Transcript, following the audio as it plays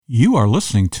You are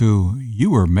listening to You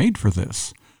Were Made for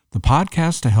This, the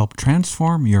podcast to help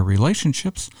transform your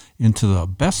relationships into the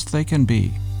best they can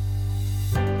be.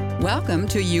 Welcome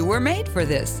to You Were Made for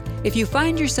This. If you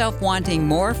find yourself wanting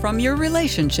more from your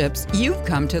relationships, you've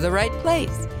come to the right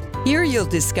place. Here you'll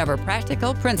discover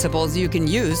practical principles you can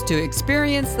use to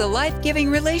experience the life-giving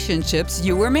relationships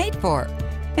you were made for.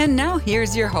 And now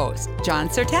here's your host, John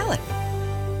Sertalik.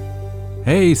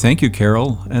 Hey, thank you,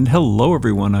 Carol, and hello,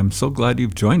 everyone. I'm so glad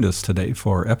you've joined us today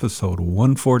for episode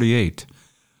 148,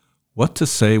 What to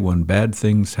Say When Bad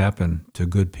Things Happen to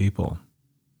Good People.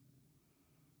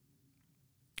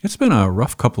 It's been a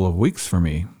rough couple of weeks for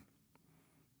me.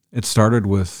 It started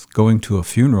with going to a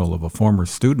funeral of a former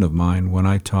student of mine when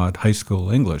I taught high school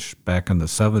English back in the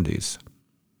 70s.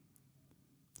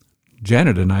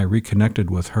 Janet and I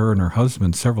reconnected with her and her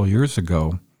husband several years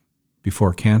ago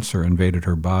before cancer invaded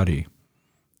her body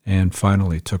and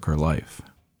finally took her life.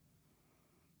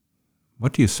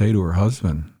 What do you say to her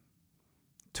husband,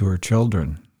 to her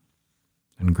children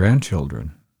and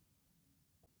grandchildren?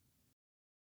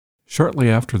 Shortly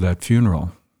after that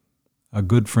funeral, a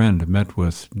good friend met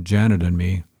with Janet and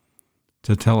me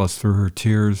to tell us through her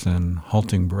tears and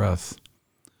halting breath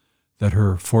that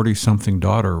her 40-something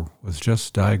daughter was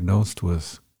just diagnosed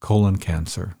with colon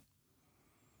cancer.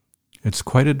 It's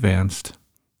quite advanced,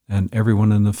 and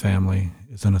everyone in the family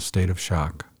is in a state of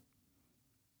shock.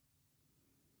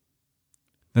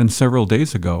 Then several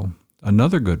days ago,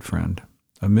 another good friend,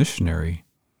 a missionary,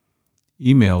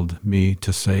 emailed me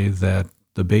to say that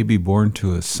the baby born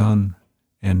to his son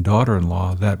and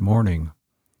daughter-in-law that morning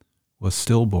was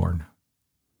stillborn.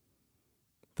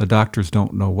 The doctors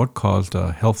don't know what caused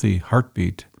a healthy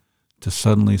heartbeat to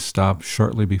suddenly stop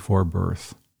shortly before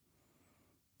birth.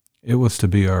 It was to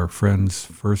be our friend's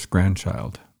first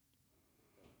grandchild.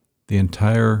 The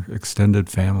entire extended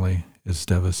family is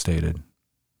devastated.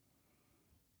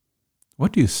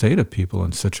 What do you say to people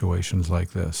in situations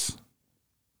like this?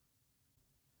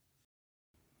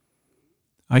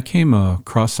 I came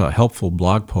across a helpful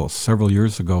blog post several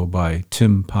years ago by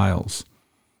Tim Piles,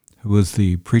 who is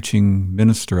the preaching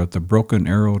minister at the Broken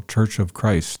Arrow Church of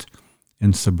Christ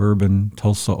in suburban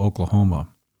Tulsa, Oklahoma.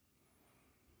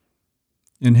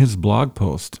 In his blog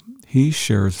post, he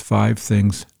shares 5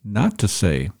 things not to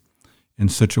say in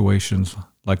situations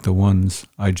like the ones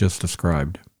I just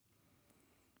described.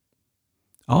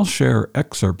 I'll share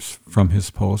excerpts from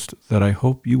his post that I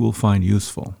hope you will find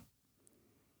useful.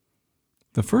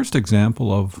 The first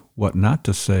example of what not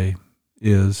to say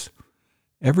is,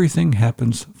 everything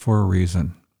happens for a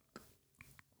reason.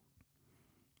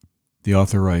 The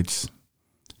author writes,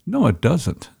 "No, it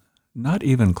doesn't. Not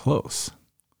even close."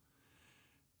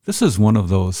 This is one of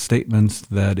those statements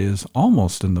that is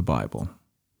almost in the Bible.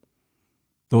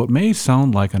 Though it may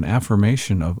sound like an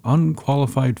affirmation of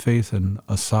unqualified faith in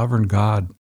a sovereign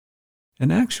God, in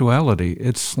actuality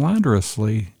it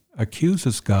slanderously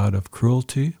accuses God of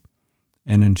cruelty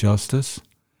and injustice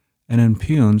and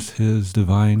impugns his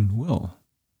divine will.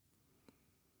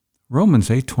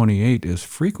 Romans 8:28 is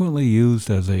frequently used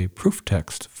as a proof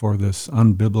text for this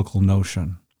unbiblical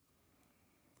notion.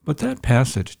 But that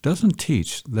passage doesn't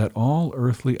teach that all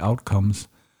earthly outcomes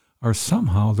are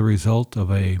somehow the result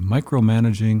of a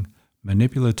micromanaging,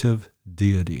 manipulative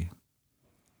deity.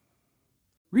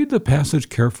 Read the passage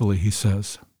carefully, he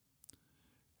says.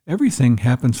 "Everything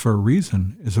happens for a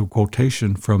reason" is a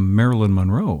quotation from Marilyn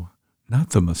Monroe, not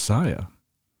the Messiah.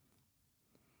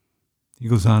 He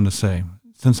goes on to say,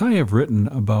 "Since I have written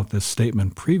about this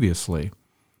statement previously,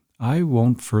 I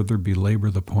won't further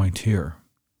belabor the point here."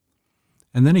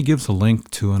 And then he gives a link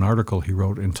to an article he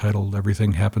wrote entitled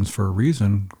 "Everything Happens for a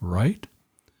Reason, Right?"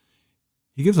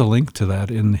 He gives a link to that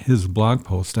in his blog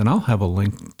post, and I'll have a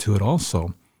link to it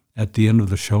also at the end of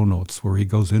the show notes where he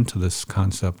goes into this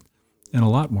concept in a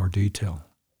lot more detail.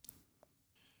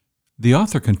 The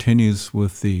author continues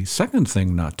with the second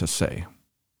thing not to say.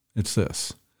 It's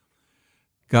this: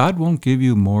 God won't give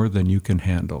you more than you can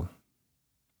handle.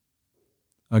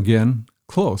 Again,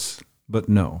 close, but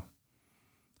no.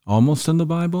 Almost in the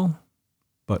Bible,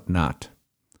 but not.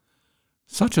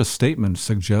 Such a statement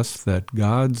suggests that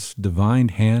God's divine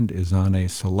hand is on a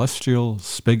celestial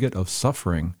spigot of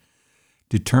suffering,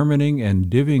 determining and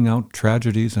divvying out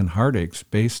tragedies and heartaches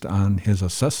based on his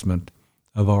assessment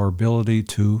of our ability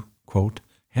to, quote,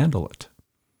 handle it.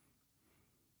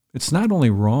 It's not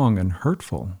only wrong and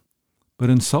hurtful,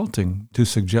 but insulting to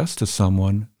suggest to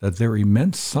someone that their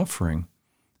immense suffering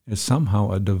is somehow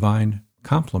a divine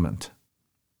compliment.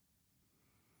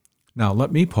 Now,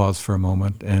 let me pause for a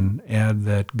moment and add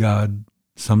that God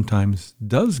sometimes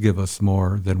does give us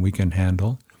more than we can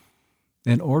handle,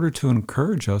 in order to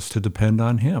encourage us to depend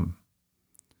on Him.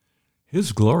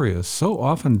 His glory is so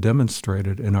often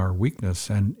demonstrated in our weakness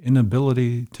and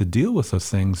inability to deal with the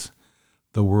things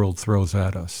the world throws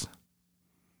at us.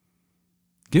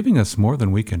 Giving us more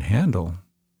than we can handle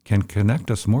can connect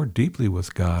us more deeply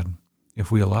with God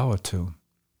if we allow it to.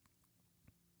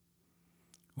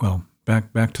 Well,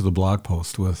 back to the blog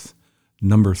post with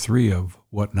number 3 of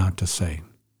what not to say.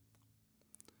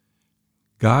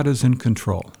 God is in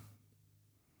control.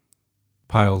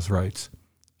 Piles writes,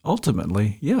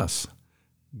 ultimately, yes,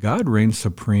 God reigns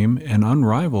supreme and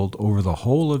unrivaled over the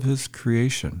whole of His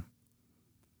creation.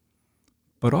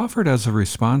 But offered as a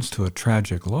response to a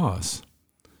tragic loss,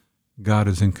 God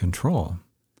is in control,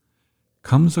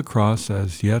 comes across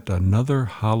as yet another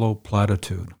hollow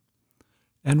platitude,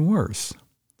 and worse,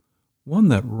 one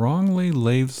that wrongly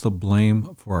lays the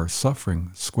blame for our suffering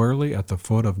squarely at the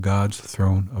foot of God's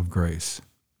throne of grace.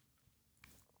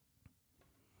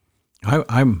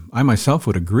 I myself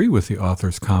would agree with the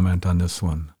author's comment on this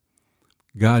one.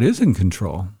 God is in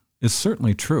control is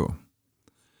certainly true,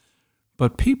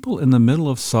 but people in the middle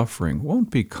of suffering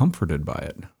won't be comforted by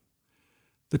it.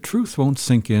 The truth won't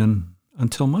sink in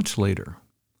until much later.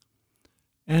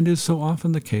 And is so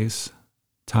often the case,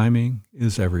 timing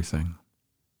is everything.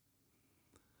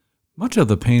 Much of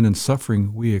the pain and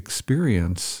suffering we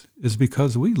experience is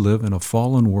because we live in a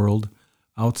fallen world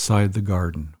outside the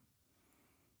garden.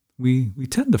 We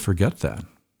tend to forget that.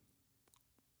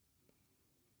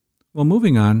 Well,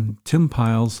 moving on, Tim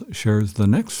Piles shares the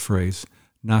next phrase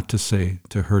not to say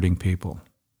to hurting people.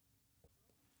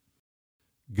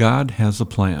 God has a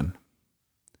plan.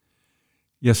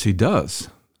 Yes, He does,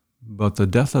 but the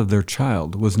death of their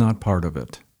child was not part of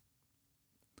it.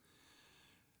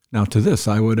 Now to this,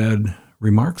 I would add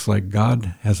remarks like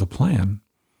God has a plan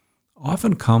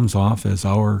often comes off as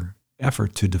our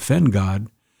effort to defend God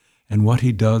and what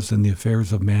He does in the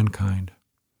affairs of mankind.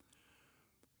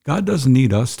 God doesn't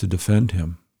need us to defend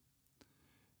Him.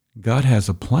 God has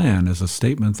a plan as a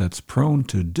statement that's prone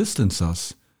to distance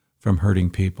us from hurting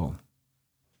people.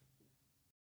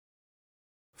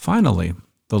 Finally,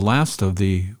 the last of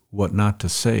the what not to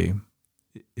say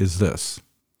is this.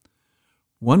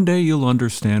 One day you'll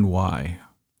understand why.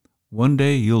 One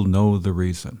day you'll know the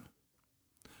reason.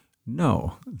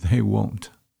 No, they won't.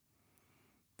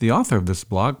 The author of this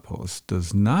blog post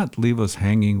does not leave us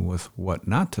hanging with what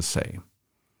not to say.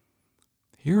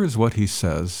 Here is what he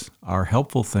says are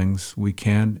helpful things we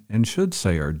can and should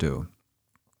say or do.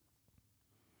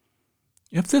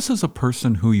 If this is a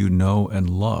person who you know and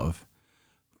love,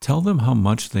 tell them how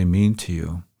much they mean to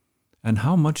you and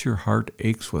how much your heart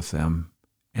aches with them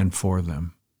and for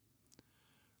them.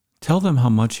 Tell them how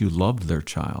much you loved their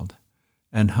child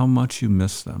and how much you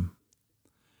miss them.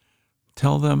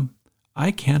 Tell them,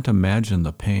 I can't imagine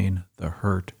the pain, the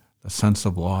hurt, the sense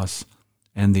of loss,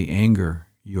 and the anger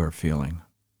you are feeling.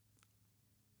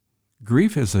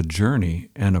 Grief is a journey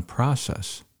and a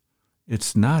process.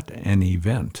 It's not an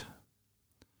event.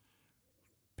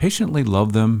 Patiently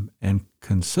love them and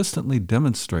consistently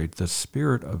demonstrate the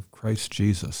spirit of Christ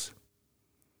Jesus.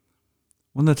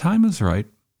 When the time is right,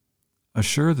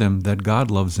 assure them that God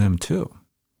loves them too.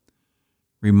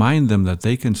 Remind them that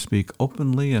they can speak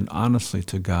openly and honestly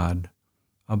to God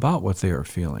about what they are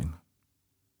feeling.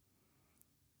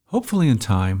 Hopefully in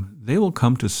time, they will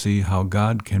come to see how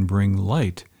God can bring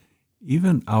light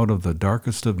even out of the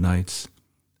darkest of nights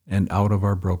and out of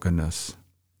our brokenness.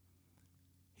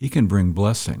 He can bring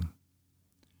blessing.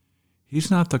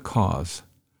 He's not the cause,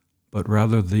 but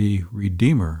rather the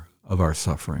Redeemer of our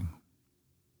suffering.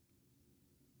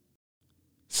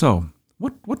 So,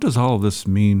 what does all of this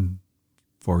mean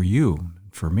for you,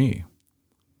 for me?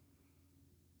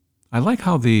 I like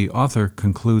how the author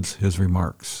concludes his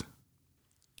remarks.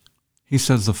 He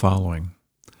says the following: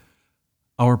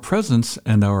 Our presence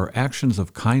and our actions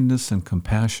of kindness and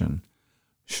compassion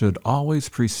should always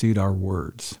precede our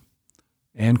words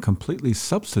and completely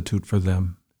substitute for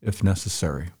them if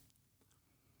necessary.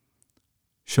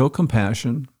 Show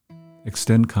compassion,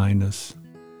 extend kindness,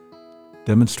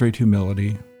 demonstrate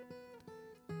humility,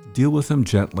 deal with them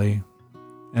gently,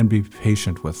 and be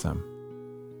patient with them.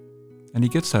 And he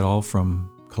gets that all from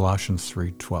Colossians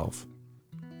 3:12.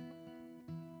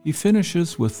 He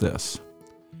finishes with this: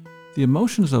 the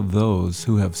emotions of those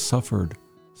who have suffered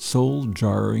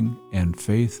soul-jarring and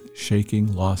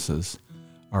faith-shaking losses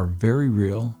are very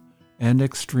real and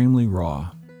extremely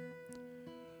raw.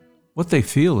 What they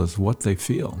feel is what they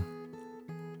feel.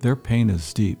 Their pain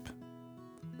is deep.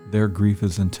 Their grief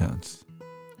is intense.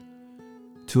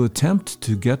 To attempt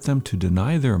to get them to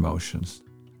deny their emotions,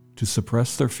 to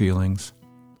suppress their feelings,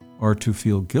 or to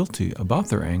feel guilty about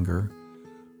their anger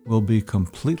will be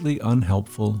completely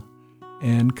unhelpful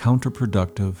and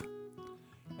counterproductive,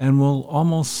 and will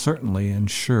almost certainly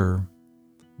ensure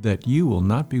that you will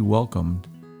not be welcomed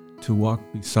to walk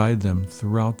beside them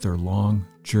throughout their long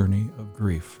journey of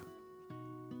grief.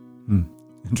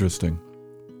 Interesting.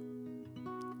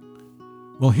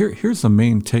 Well, here's the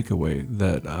main takeaway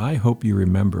that I hope you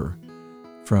remember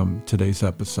from today's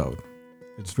episode.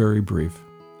 It's very brief,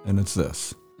 and it's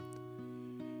this.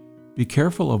 Be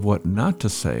careful of what not to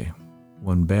say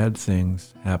when bad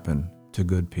things happen to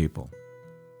good people.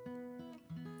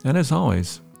 And as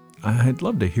always, I'd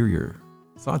love to hear your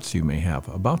thoughts you may have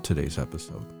about today's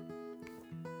episode.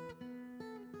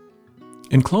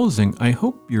 In closing, I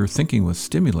hope your thinking was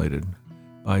stimulated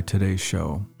by today's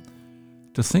show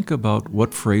to think about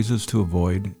what phrases to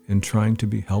avoid in trying to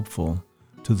be helpful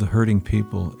to the hurting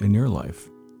people in your life,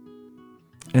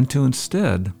 and to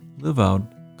instead live out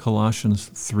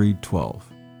Colossians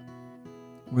 3:12,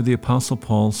 where the Apostle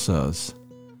Paul says,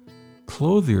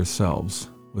 "Clothe yourselves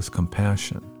with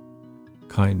compassion,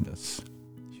 kindness,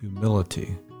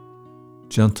 humility,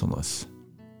 gentleness,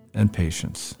 and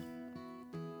patience.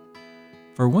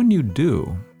 For when you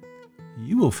do,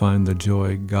 you will find the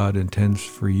joy God intends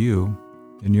for you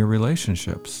in your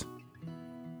relationships.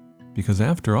 Because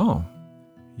after all,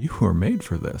 you were made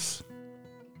for this."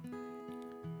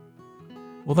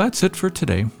 Well, that's it for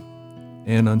today.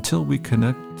 And until we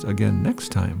connect again next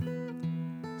time,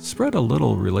 spread a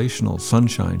little relational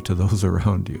sunshine to those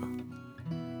around you.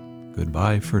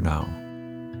 Goodbye for now.